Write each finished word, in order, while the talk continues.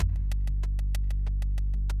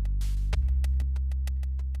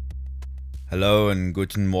Hello and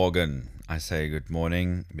guten Morgen. I say good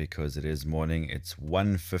morning because it is morning. It's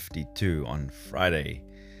 1:52 on Friday,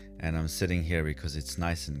 and I'm sitting here because it's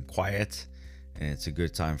nice and quiet, and it's a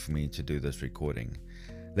good time for me to do this recording.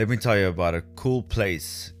 Let me tell you about a cool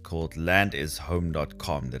place called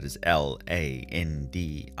landishome.com. That is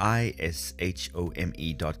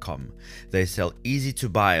LANDISHOME.com. They sell easy to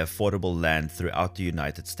buy, affordable land throughout the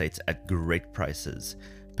United States at great prices.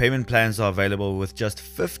 Payment plans are available with just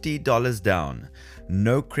 $50 down.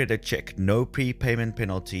 No credit check, no prepayment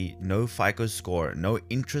penalty, no FICO score, no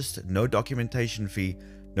interest, no documentation fee,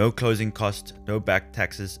 no closing cost, no back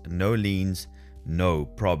taxes, no liens, no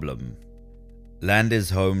problem.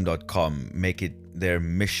 Landishome.com make it their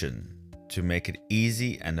mission to make it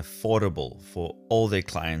easy and affordable for all their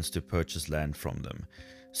clients to purchase land from them.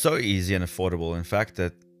 So easy and affordable, in fact,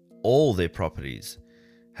 that all their properties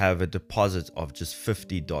have a deposit of just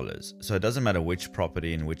 $50. So it doesn't matter which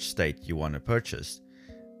property in which state you want to purchase,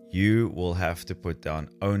 you will have to put down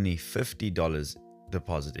only $50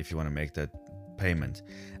 deposit if you want to make that payment.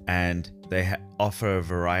 And they offer a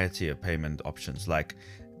variety of payment options like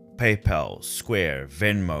PayPal, Square,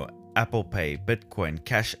 Venmo, Apple Pay, Bitcoin,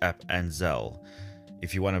 Cash App, and Zelle.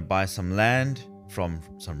 If you want to buy some land from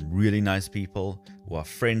some really nice people who are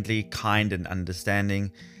friendly, kind, and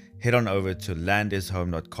understanding, head on over to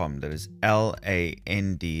landishome.com. That is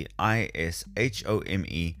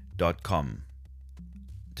LANDISHOME.com.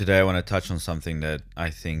 Today I want to touch on something that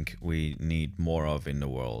I think we need more of in the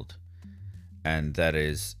world, and that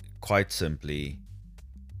is quite simply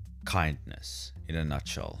kindness in a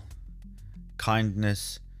nutshell.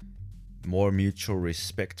 Kindness, more mutual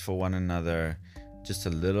respect for one another, just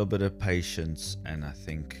a little bit of patience, and I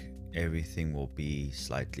think everything will be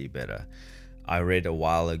slightly better. I read a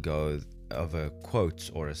while ago of a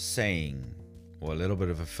quote or a saying, or a little bit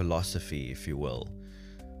of a philosophy, if you will.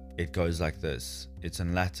 It goes like this. It's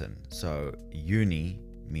in Latin. So uni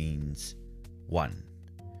means one,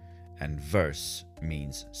 and verse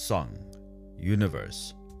means song.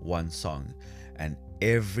 Universe, one song. And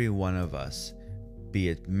every one of us, be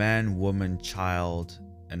it man, woman, child,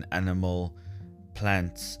 an animal,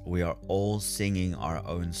 plants, we are all singing our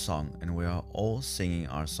own song, and we are all singing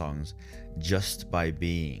our songs just by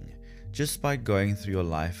being, just by going through your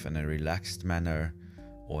life in a relaxed manner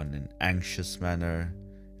or in an anxious manner.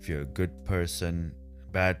 If you're a good person, a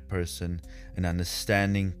bad person, an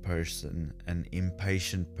understanding person, an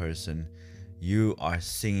impatient person, you are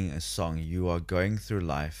singing a song. You are going through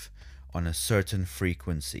life on a certain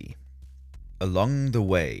frequency. Along the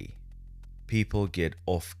way, people get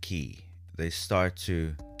off key. They start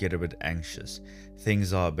to get a bit anxious.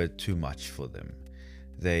 Things are a bit too much for them.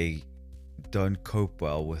 They don't cope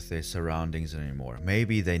well with their surroundings anymore.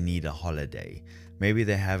 Maybe they need a holiday. Maybe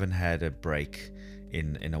they haven't had a break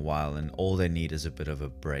in a while, and all they need is a bit of a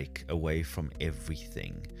break away from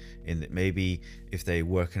everything. And maybe if they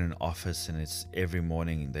work in an office and it's every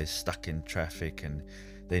morning and they're stuck in traffic and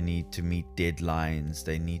they need to meet deadlines,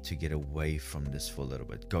 they need to get away from this for a little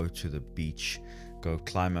bit. Go to the beach, go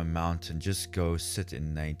climb a mountain, just go sit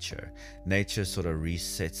in nature. Nature sort of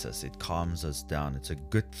resets us, it calms us down. It's a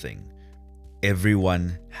good thing.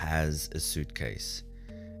 Everyone has a suitcase,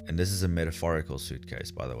 and this is a metaphorical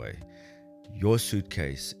suitcase, by the way. Your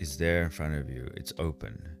suitcase is there in front of you, it's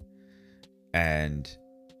open, and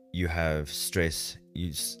you have stress,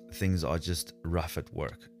 things are just rough at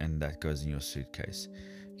work, and that goes in your suitcase.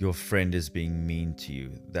 Your friend is being mean to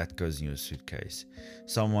you, that goes in your suitcase.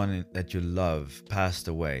 Someone that you love passed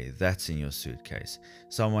away, that's in your suitcase.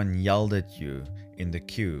 Someone yelled at you in the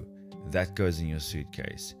queue, that goes in your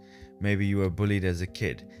suitcase. Maybe you were bullied as a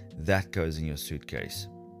kid, that goes in your suitcase.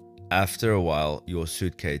 After a while, your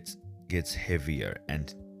suitcase gets heavier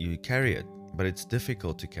and you carry it, but it's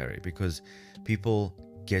difficult to carry because people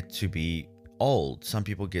get to be old. Some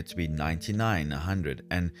people get to be 99, 100,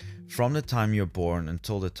 and from the time you're born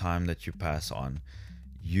until the time that you pass on,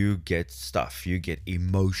 you get stuff, you get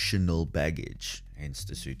emotional baggage, hence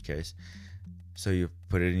the suitcase. So you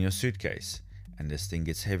put it in your suitcase, and this thing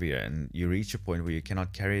gets heavier, and you reach a point where you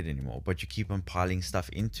cannot carry it anymore, but you keep on piling stuff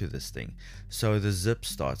into this thing. So the zip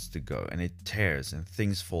starts to go, and it tears, and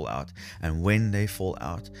things fall out. And when they fall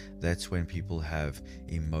out, that's when people have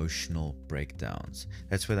emotional breakdowns.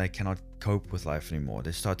 That's when they cannot cope with life anymore.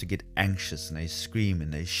 They start to get anxious, and they scream,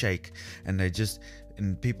 and they shake, and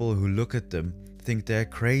and people who look at them think they're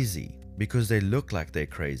crazy because they look like they're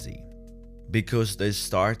crazy, because they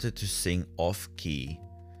started to sing off key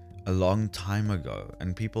a long time ago,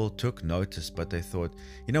 and people took notice, but they thought,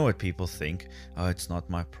 you know what people think? Oh, it's not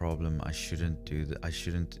my problem. I shouldn't do that. I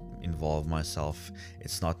shouldn't involve myself.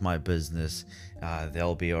 It's not my business.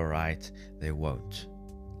 They'll be all right. They won't.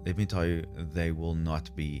 Let me tell you, they will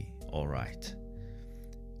not be all right.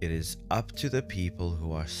 It is up to the people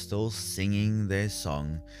who are still singing their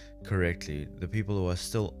song correctly, the people who are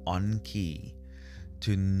still on key,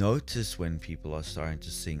 to notice when people are starting to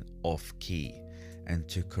sing off key and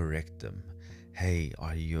to correct them. Hey,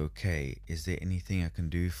 are you okay? Is there anything I can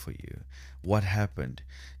do for you? What happened?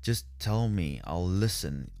 Just tell me. I'll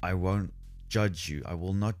listen. I won't judge you. I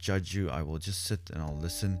will not judge you. I will just sit and I'll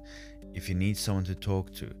listen if you need someone to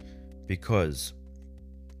talk to. Because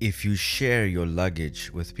if you share your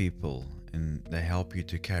luggage with people and they help you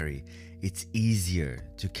to carry, it's easier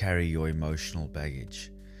to carry your emotional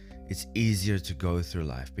baggage. It's easier to go through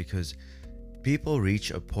life because people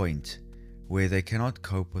reach a point where they cannot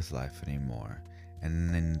cope with life anymore.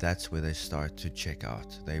 And then that's where they start to check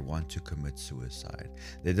out. They want to commit suicide.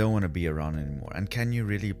 They don't want to be around anymore. And can you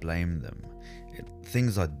really blame them?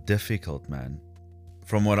 Things are difficult, man.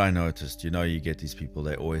 From what I noticed, you get these people,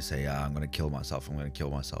 they always say, I'm going to kill myself. I'm going to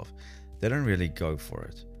kill myself. They don't really go for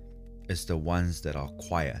it. It's the ones that are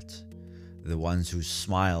quiet. The ones who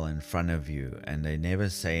smile in front of you and they never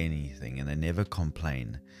say anything and they never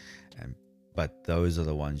complain. But those are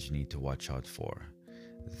the ones you need to watch out for.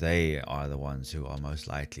 They are the ones who are most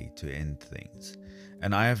likely to end things.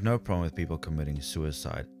 And I have no problem with people committing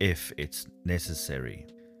suicide if it's necessary.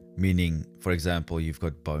 Meaning, for example, you've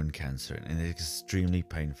got bone cancer and it's extremely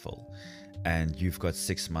painful and you've got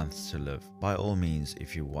 6 months to live. By all means,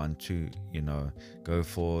 if you want to, go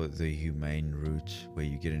for the humane route where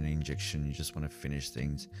you get an injection, you just want to finish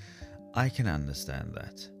things, I can understand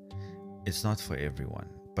that. It's not for everyone.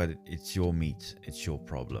 But it's your meat, it's your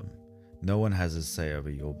problem. No one has a say over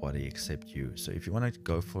your body except you. So if you want to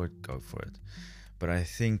go for it, go for it. But I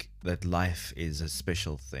think that life is a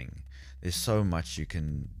special thing. There's so much you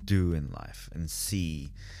can do in life and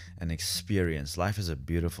see and experience. Life is a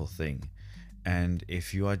beautiful thing. And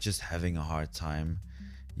if you are just having a hard time,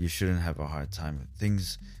 you shouldn't have a hard time.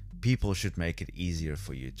 People should make it easier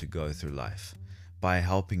for you to go through life by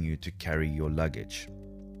helping you to carry your luggage.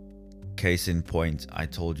 Case in point, I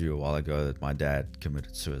told you a while ago that my dad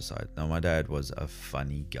committed suicide. Now, my dad was a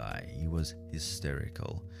funny guy. He was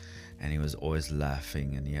hysterical and he was always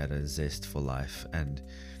laughing and he had a zest for life and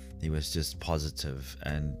he was just positive.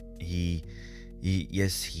 And he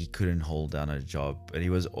couldn't hold down a job, but he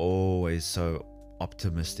was always so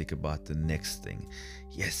optimistic about the next thing.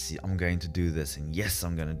 Yes, I'm going to do this, and yes,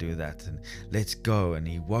 I'm going to do that, and let's go. And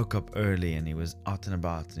he woke up early and he was out and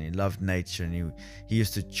about and he loved nature, and he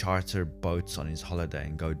used to charter boats on his holiday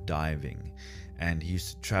and go diving, and he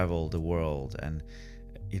used to travel the world, and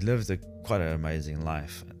he lived quite an amazing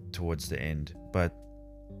life towards the end. But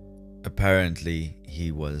apparently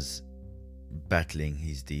he was battling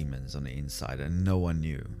his demons on the inside and no one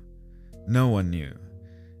knew,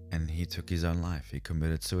 and he took his own life. He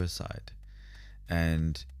committed suicide.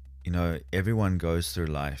 And everyone goes through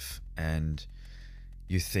life and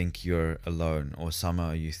you think you're alone, or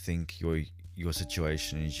somehow you think your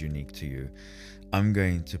situation is unique to you. I'm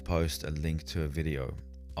going to post a link to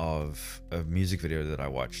a music video that I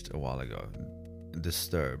watched a while ago,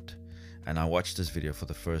 Disturbed. And I watched this video for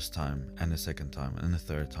the first time and the second time and the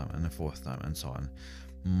third time and the fourth time and so on,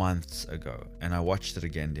 months ago. And I watched it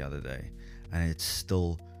again the other day, and it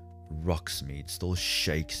still rocks me. It still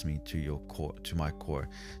shakes me to my core,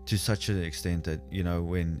 to such an extent that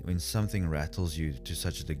when something rattles you to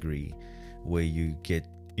such a degree where you get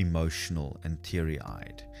emotional and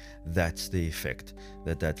teary-eyed. That's the effect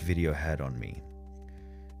that video had on me.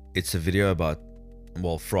 It's a video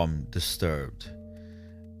from Disturbed.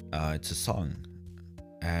 It's a song,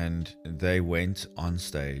 and they went on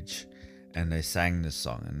stage and they sang this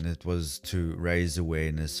song, and it was to raise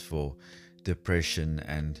awareness for depression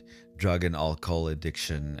and drug and alcohol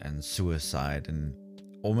addiction and suicide. And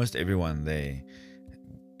almost everyone there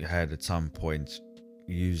had at some point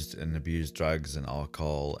used and abused drugs and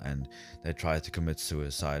alcohol, and they tried to commit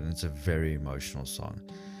suicide. And it's a very emotional song.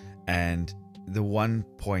 And the one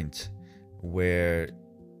point where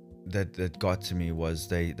that got to me was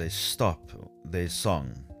they stop their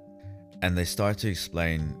song and they start to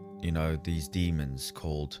explain these demons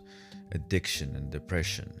called addiction and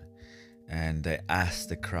depression. And they asked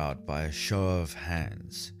the crowd by a show of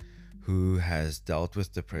hands who has dealt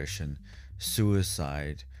with depression,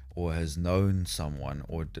 suicide, or has known someone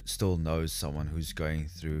or still knows someone who's going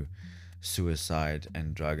through suicide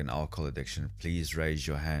and drug and alcohol addiction. Please raise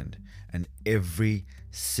your hand. And every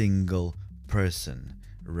single person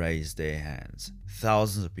raised their hands.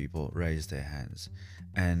 Thousands of people raised their hands.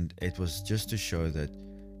 And it was just to show that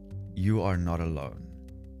you are not alone.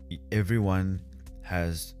 Everyone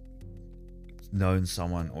has known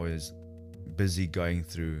someone or is busy going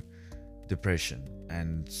through depression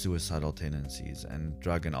and suicidal tendencies and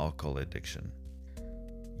drug and alcohol addiction.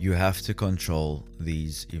 You have to control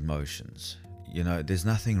these emotions. There's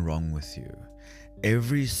nothing wrong with you.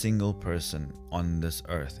 Every single person on this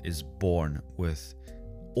earth is born with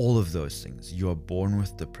all of those things. You're born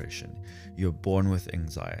with depression. You're born with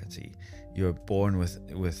anxiety. You're born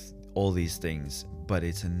with all these things, but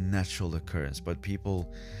it's a natural occurrence. But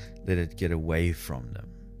people let it get away from them.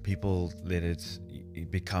 People let it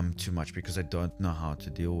become too much because they don't know how to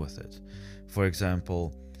deal with it. For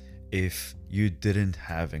example, if you didn't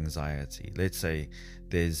have anxiety, let's say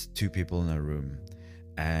there's two people in a room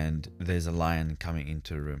and there's a lion coming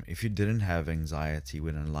into a room. If you didn't have anxiety,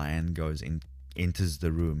 when a lion enters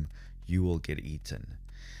the room, you will get eaten.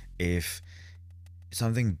 If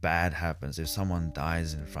something bad happens, if someone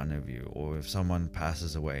dies in front of you, or if someone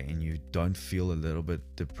passes away and you don't feel a little bit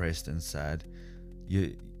depressed and sad,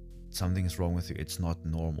 something's wrong with you. It's not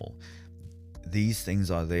normal. These things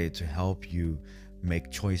are there to help you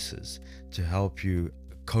make choices, to help you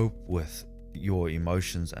cope with your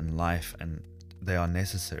emotions and life, and they are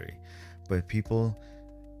necessary. But people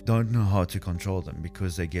don't know how to control them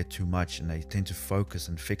because they get too much and they tend to focus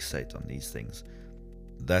and fixate on these things.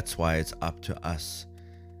 That's why it's up to us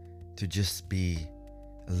to just be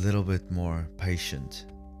a little bit more patient,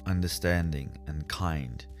 understanding, and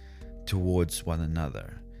kind towards one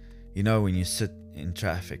another. When you sit in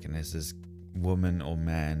traffic and there's this woman or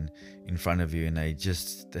man in front of you and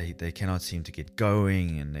they cannot seem to get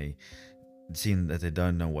going, and they seem that they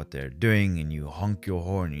don't know what they're doing, and you honk your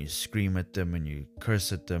horn, you scream at them and you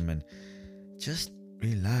curse at them, and just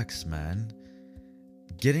relax, man.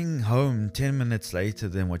 Getting home 10 minutes later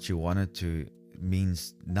than what you wanted to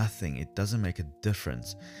means nothing. It doesn't make a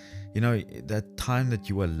difference. That time that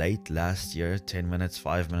you were late last year, 10 minutes,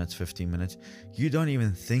 5 minutes, 15 minutes, you don't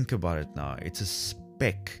even think about it now. It's a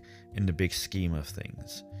speck in the big scheme of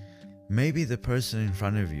things. Maybe the person in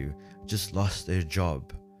front of you just lost their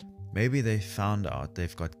job. Maybe they found out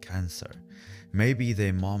they've got cancer. Maybe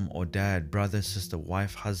their mom or dad, brother, sister,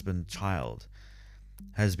 wife, husband, child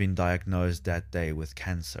has been diagnosed that day with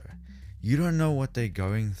cancer. You don't know what they're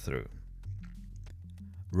going through.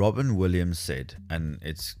 Robin Williams said, and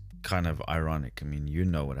it's kind of ironic. I mean, you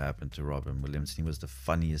know what happened to Robin Williams. He was the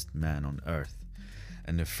funniest man on earth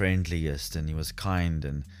and the friendliest, and he was kind,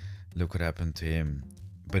 and look what happened to him.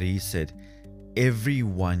 But he said,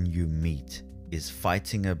 everyone you meet is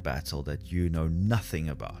fighting a battle that you know nothing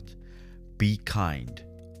about. Be kind,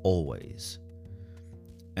 always.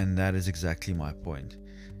 And that is exactly my point.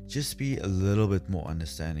 Just be a little bit more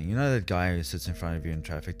understanding. That guy who sits in front of you in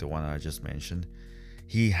traffic, the one that I just mentioned,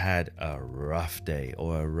 he had a rough day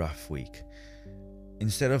or a rough week.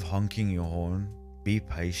 Instead of honking your horn, be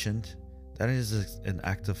patient. That is an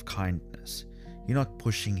act of kindness. You're not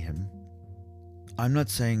pushing him. I'm not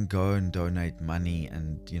saying go and donate money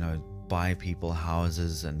and, buy people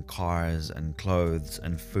houses and cars and clothes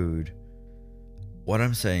and food. What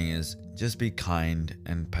I'm saying is just be kind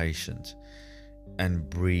and patient and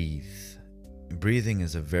breathe. Breathing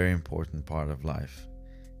is a very important part of life.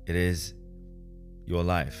 It is your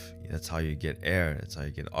life. That's how you get air. That's how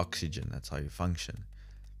you get oxygen. That's how you function.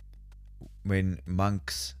 When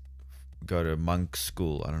monks go to monk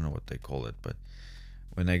school, I don't know what they call it, but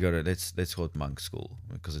when they go to, let's call it monk school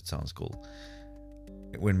because it sounds cool.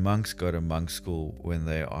 When monks go to monk school when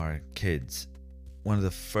they are kids, one of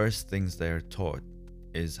the first things they are taught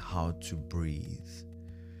is how to breathe,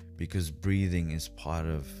 because breathing is part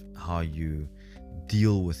of how you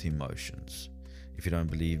deal with emotions. If you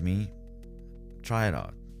don't believe me, try it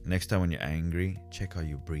out. Next time when you're angry, check how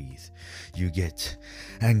you breathe. You get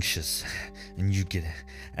anxious and you get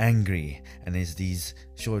angry, and there's these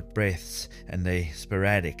short breaths, and they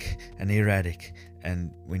sporadic and erratic.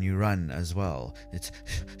 And when you run as well, it's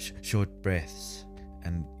short breaths,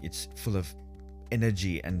 and it's full of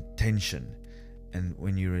energy and tension. And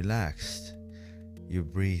when you're relaxed, you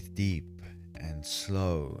breathe deep and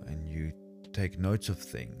slow, and you take notes of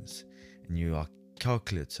things, and you are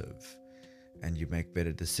calculative, and you make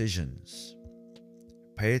better decisions.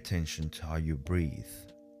 Pay attention to how you breathe.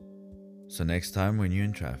 So next time when you're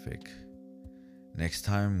in traffic, next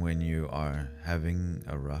time when you are having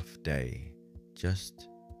a rough day, just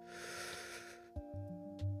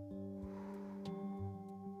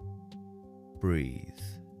breathe.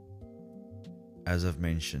 As I've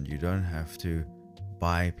mentioned, you don't have to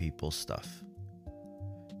buy people stuff.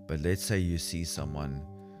 But let's say you see someone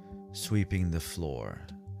sweeping the floor.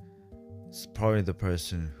 It's probably the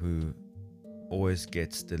person who always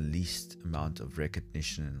gets the least amount of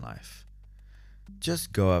recognition in life.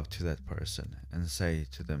 Just go up to that person and say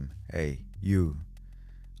to them, "Hey, you,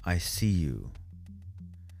 I see you.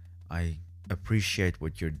 I appreciate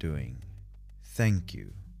what you're doing. Thank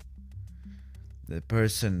you." The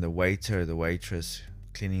person, the waiter, the waitress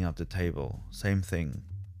cleaning up the table, same thing.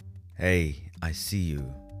 "Hey, I see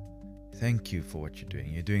you. Thank you for what you're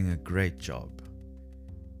doing. You're doing a great job."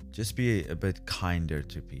 Just be a bit kinder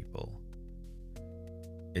to people.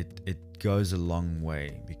 It goes a long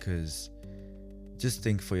way, because just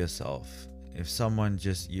think for yourself. If someone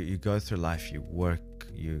you go through life, you work,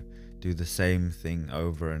 you do the same thing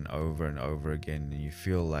over and over and over again, and you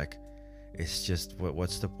feel like it's just,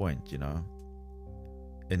 what's the point,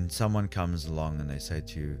 And someone comes along and they say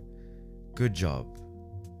to you, "Good job.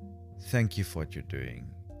 Thank you for what you're doing.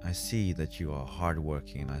 I see that you are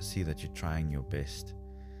hardworking and I see that you're trying your best."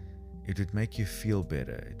 It would make you feel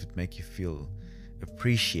better. It would make you feel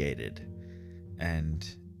appreciated,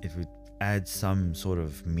 and it would add some sort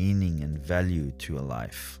of meaning and value to a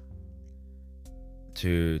life.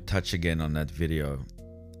 To touch again on that video,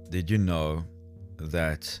 did you know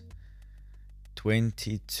that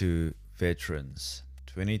 22 veterans,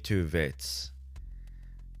 22 vets,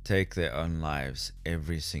 take their own lives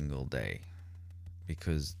every single day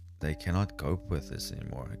because they cannot cope with this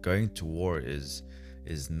anymore? Going to war is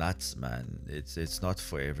nuts, man. It's not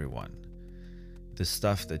for everyone. The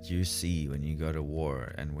stuff that you see when you go to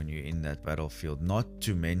war and when you're in that battlefield, not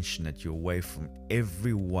to mention that you're away from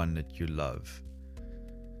everyone that you love.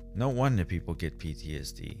 No wonder people get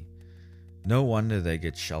PTSD. No wonder they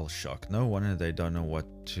get shell shock. No wonder they don't know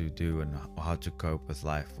what to do and how to cope with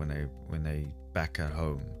life when they back at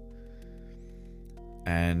home.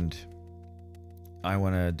 And I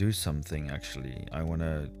want to do something, actually. I'm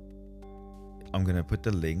going to put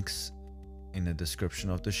the links in the description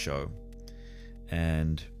of the show,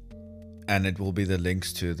 and it will be the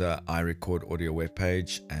links to the iRecord Audio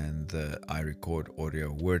webpage and the iRecord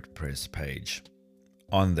Audio WordPress page.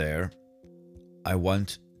 On there, I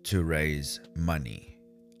want to raise money.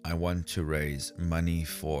 I want to raise money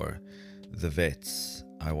for the vets.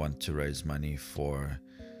 I want to raise money for,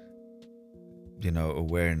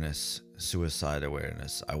 awareness, suicide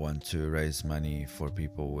awareness. I want to raise money for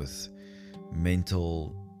people with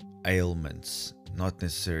mental ailments, not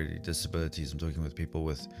necessarily disabilities. I'm talking with people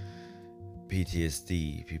with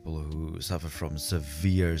PTSD, people who suffer from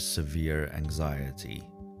severe anxiety.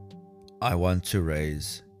 I want to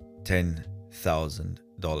raise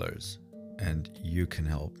 $10,000, and you can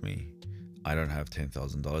help me. I don't have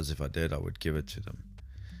 $10,000. If I did, I would give it to them.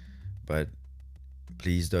 But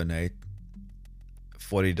please donate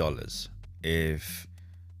 $40. If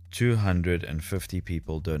 250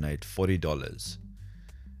 people donate $40,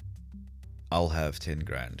 I'll have 10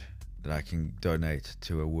 grand that I can donate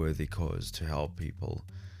to a worthy cause to help people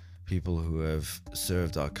who have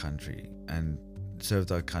served our country and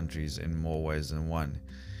served our countries in more ways than one.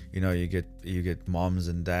 You get moms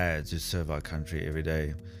and dads who serve our country every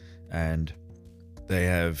day, and they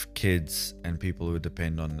have kids and people who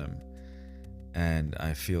depend on them. And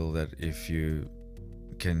I feel that if you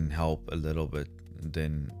can help a little bit,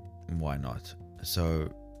 then why not? So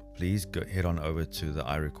please head on over to the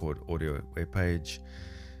iRecord Audio webpage,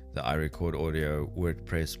 the iRecord Audio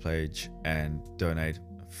WordPress page, and donate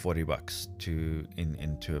 $40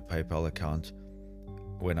 into a PayPal account.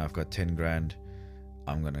 When I've got 10 grand,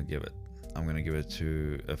 I'm gonna give it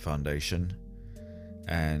to a foundation.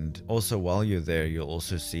 And also, while you're there, you'll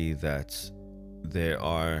also see that there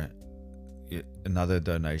are another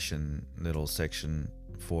donation little section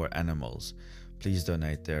for animals. Please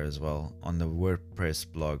donate there as well. On the WordPress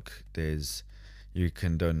blog, you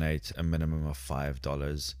can donate a minimum of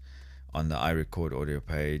 $5. On the iRecord Audio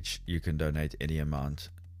page, you can donate any amount.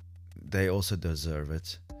 They also deserve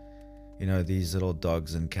it. These little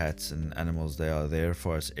dogs and cats and animals, they are there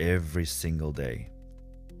for us every single day.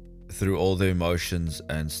 Through all the emotions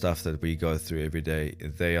and stuff that we go through every day,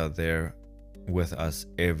 they are there with us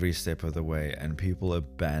every step of the way, and people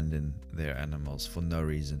abandon their animals for no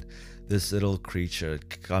reason. This little creature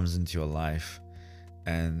comes into your life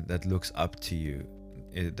and that looks up to you,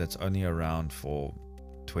 that's only around for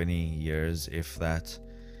 20 years, if that.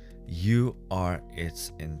 You are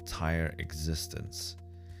its entire existence,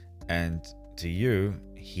 and to you,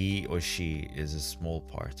 he or she is a small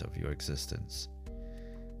part of your existence.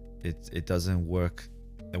 It doesn't work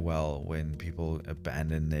well when people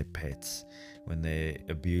abandon their pets, when they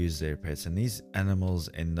abuse their pets, and these animals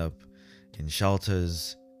end up in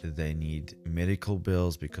shelters. They need medical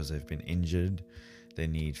bills because they've been injured. They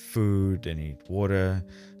need food, they need water.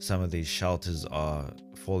 Some of these shelters are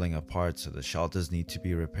falling apart, so the shelters need to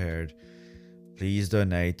be repaired. Please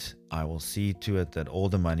donate. I will see to it that all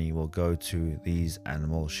the money will go to these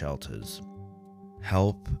animal shelters.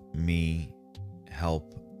 Help me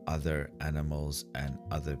help other animals and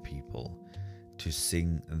other people to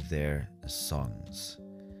sing their songs.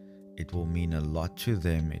 It will mean a lot to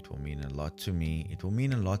them. It will mean a lot to me. It will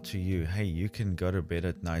mean a lot to you. Hey, you can go to bed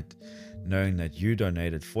at night knowing that you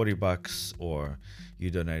donated $40, or you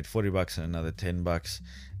donate $40 and another $10,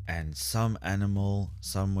 and some animal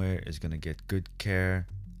somewhere is going to get good care.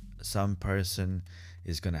 Some person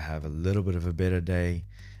is going to have a little bit of a better day,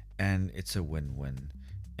 and it's a win-win.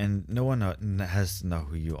 And no one has to know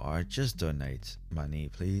who you are. Just donate money,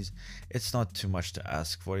 please. It's not too much to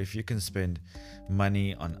ask for. If you can spend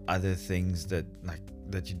money on other things that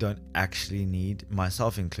you don't actually need,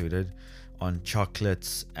 myself included, on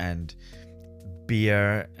chocolates and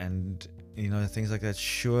beer and things like that,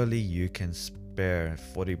 surely you can spare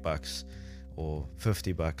 $40 or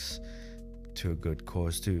 $50 to a good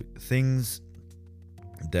cause, to things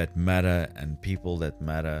that matter and people that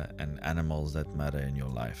matter and animals that matter in your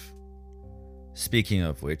life. Speaking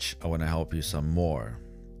of which, I want to help you some more.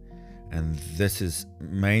 And this is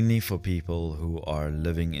mainly for people who are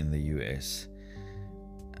living in the US.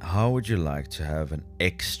 How would you like to have an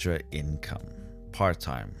extra income,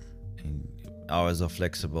 part-time? Hours are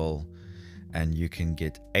flexible, and you can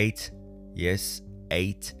get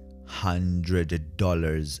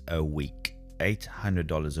 $800 a week.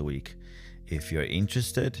 $800 a week. If you're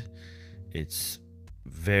interested, it's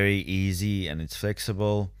very easy and it's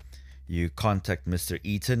flexible. You contact Mr.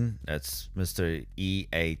 Eaton, that's Mr.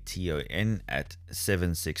 Eaton, at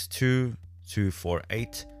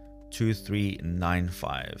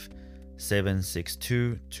 762-248-2395.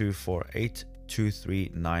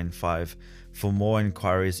 762-248-2395. For more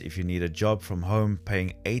inquiries, if you need a job from home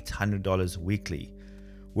paying $800 weekly,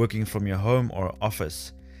 working from your home or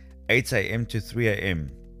office, 8 a.m. to 3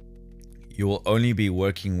 a.m., you will only be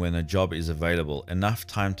working when a job is available, enough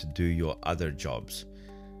time to do your other jobs.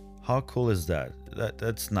 How cool is that?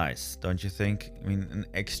 That's nice, don't you think? I mean, an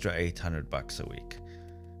extra $800 a week.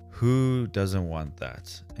 Who doesn't want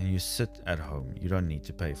that? And you sit at home. You don't need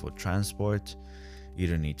to pay for transport. You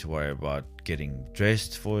don't need to worry about getting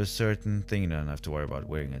dressed for a certain thing. You don't have to worry about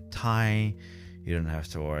wearing a tie. You don't have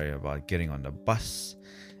to worry about getting on the bus.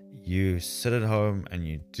 You sit at home and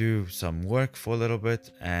you do some work for a little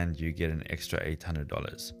bit and you get an extra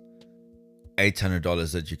 $800.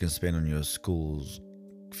 $800 that you can spend on your school's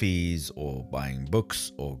fees or buying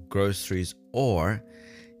books or groceries, or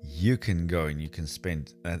you can go and you can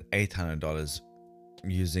spend that $800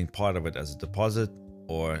 using part of it as a deposit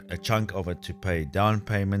or a chunk of it to pay down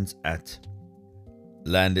payments at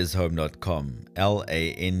landishome.com.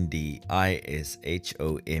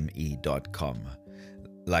 LANDISHOME.com.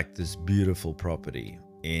 Like this beautiful property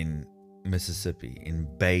in Mississippi, in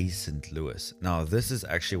Bay St. Louis. Now, this is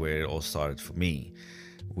actually where it all started for me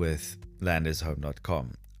with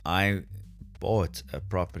landishome.com. I bought a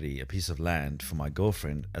property, a piece of land for my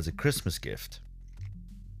girlfriend as a Christmas gift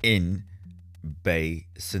in Bay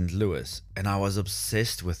St. Louis, and I was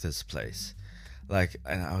obsessed with this place.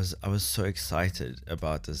 And I was so excited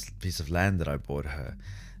about this piece of land that I bought her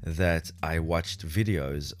that I watched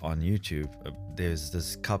videos on YouTube. There's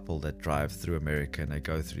this couple that drive through America and they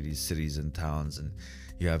go through these cities and towns, and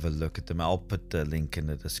you have a look at them. I'll put the link in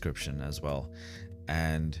the description as well.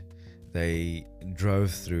 And they drove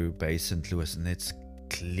through Bay St. Louis, and it's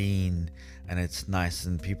clean and it's nice,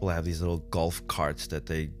 and people have these little golf carts that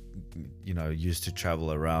they used to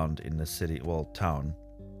travel around in the city, town.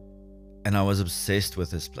 And I was obsessed with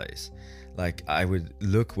this place. Like, I would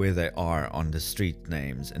look where they are on the street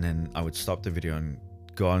names, and then I would stop the video and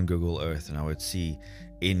go on Google Earth, and I would see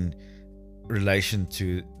in relation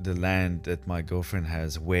to the land that my girlfriend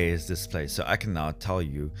has, where is this place. So I can now tell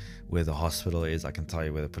you where the hospital is, I can tell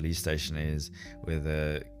you where the police station is, where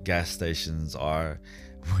the gas stations are,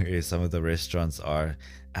 where some of the restaurants are.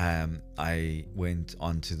 I went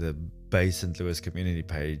onto the Bay St. Louis community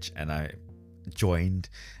page and I joined,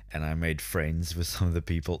 and I made friends with some of the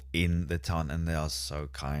people in the town, and they are so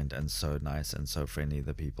kind and so nice and so friendly,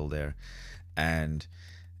 the people there. And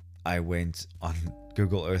I went on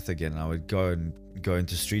Google Earth again, and I would go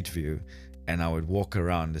into Street View, and I would walk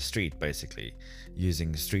around the street basically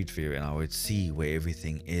using Street View, and I would see where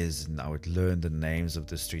everything is, and I would learn the names of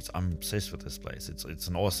the streets. I'm obsessed with this place. It's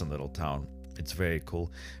an awesome little town. It's very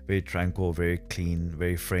cool, very tranquil, very clean,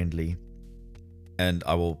 very friendly. And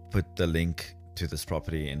I will put the link to this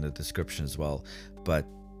property in the description as well. But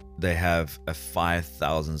they have a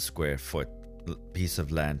 5,000 square foot piece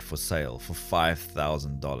of land for sale for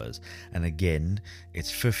 $5,000, and again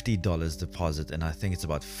it's $50 deposit, and I think it's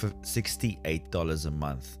about $68 a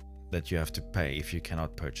month that you have to pay if you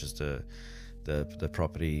cannot purchase the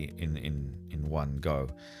property in one go.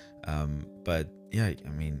 But yeah, I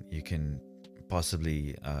mean, you can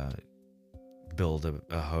possibly build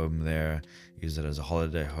a home there, use it as a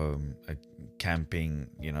holiday home, a camping,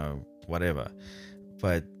 whatever.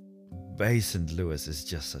 But Bay St. Louis is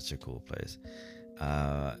just such a cool place.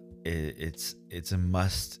 It's a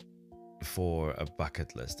must for a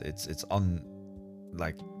bucket list. It's on,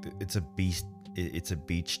 like, it's a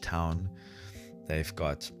beach town. They've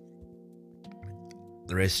got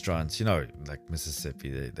restaurants, like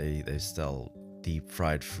Mississippi. They sell deep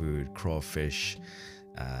fried food, crawfish.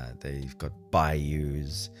 They've got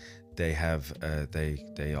bayous. They have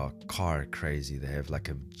they are car crazy. They have like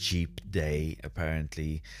a Jeep day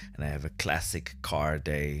apparently, and they have a classic car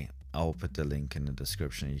day. I'll put the link in the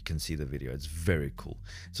description. You can see the video. It's very cool.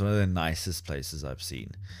 It's one of the nicest places I've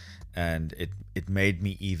seen, and it made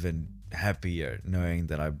me even happier knowing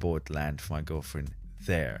that I bought land for my girlfriend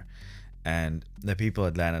there. And the people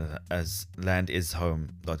at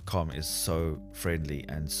landishome.com is so friendly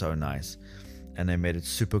and so nice, and they made it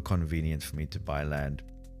super convenient for me to buy land.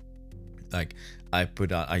 Like, I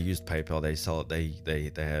used PayPal. They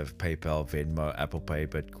have PayPal, Venmo, Apple Pay,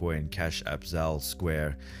 Bitcoin, Cash App, Zelle,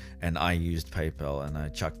 Square, and I used PayPal, and I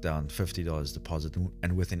chucked down $50 deposit,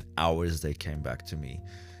 and within hours they came back to me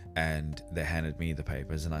and they handed me the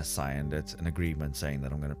papers, and I signed an agreement saying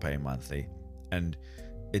that I'm going to pay monthly. And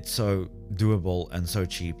it's so doable and so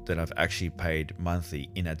cheap that I've actually paid monthly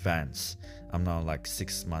in advance. I'm now like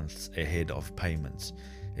 6 months ahead of payments.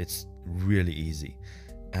 It's really easy,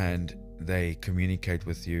 and they communicate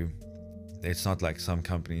with you. It's not like some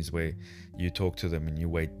companies where you talk to them and you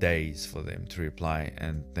wait days for them to reply,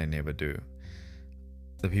 and they never do.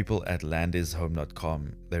 The people at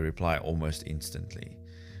landishome.com, they reply almost instantly,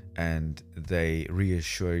 and they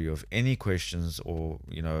reassure you of any questions or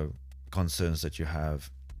concerns that you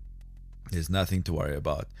have. There's nothing to worry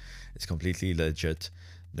about. It's completely legit.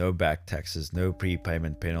 No back taxes, no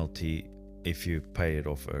prepayment penalty if you pay it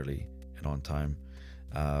off early and on time.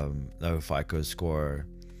 No FICO score,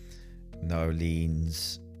 no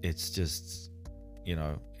liens. It's just,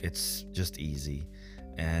 it's just easy.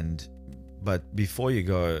 But before you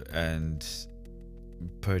go and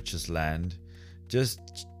purchase land,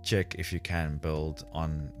 just check if you can build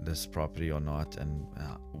on this property or not, and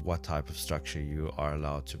what type of structure you are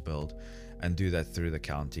allowed to build, and do that through the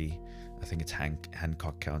county. I think it's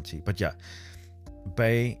Hancock County. But yeah,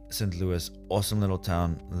 Bay St. Louis, awesome little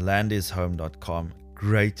town. Landishome.com,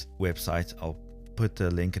 great website. I'll put the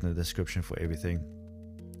link in the description for everything.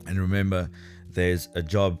 And remember, there's a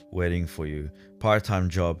job waiting for you, part-time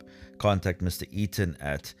job. Contact Mr. Eaton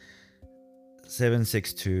at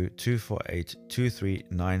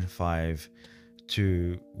 762-248-2395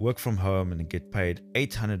 to work from home and get paid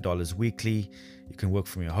 $800 weekly. You can work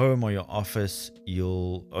from your home or your office.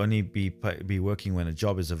 You'll only be working when a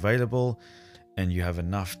job is available, and you have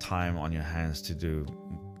enough time on your hands to do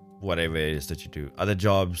whatever it is that you do. Other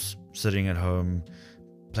jobs, sitting at home,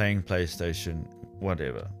 playing PlayStation,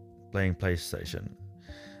 whatever. Playing PlayStation.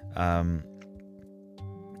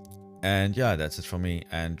 And yeah, that's it for me.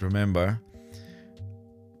 And remember,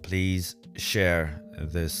 please share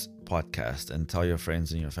this podcast and tell your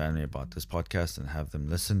friends and your family about this podcast, and have them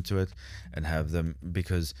listen to it, and have them,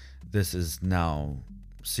 because this is now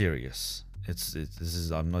serious. This is,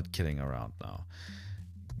 I'm not kidding around now.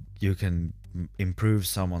 You can improve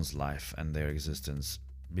someone's life and their existence,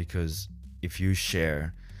 because if you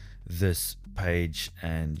share this page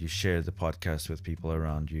and you share the podcast with people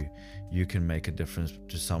around you, you can make a difference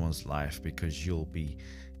to someone's life, because you'll be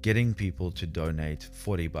getting people to donate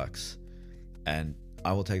 $40, and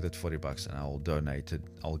I will take that $40 and I will donate it.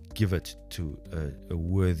 I'll give it to a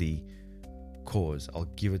worthy cause. I'll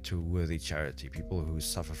give it to a worthy charity. People who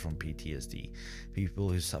suffer from PTSD, people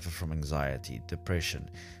who suffer from anxiety, depression,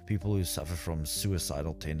 people who suffer from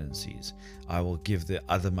suicidal tendencies. I will give the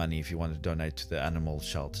other money. If you want to donate to the animal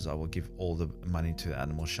shelters, I will give all the money to the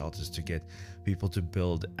animal shelters to get people to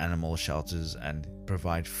build animal shelters and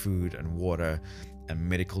provide food and water and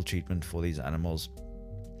medical treatment for these animals.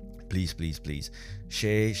 Please, please, please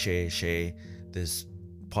share this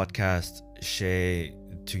podcast. Share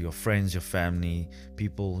to your friends, your family,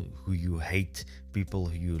 people who you hate, people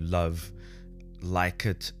who you love. Like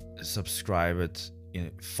it, subscribe it,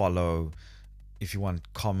 follow. If you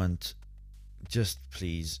want, comment. Just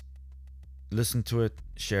please listen to it,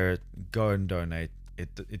 share it, go and donate.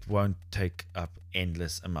 It won't take up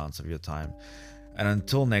endless amounts of your time. And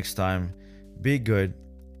until next time, Be good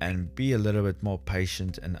and be a little bit more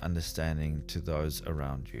patient and understanding to those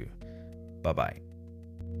around you. Bye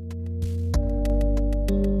bye.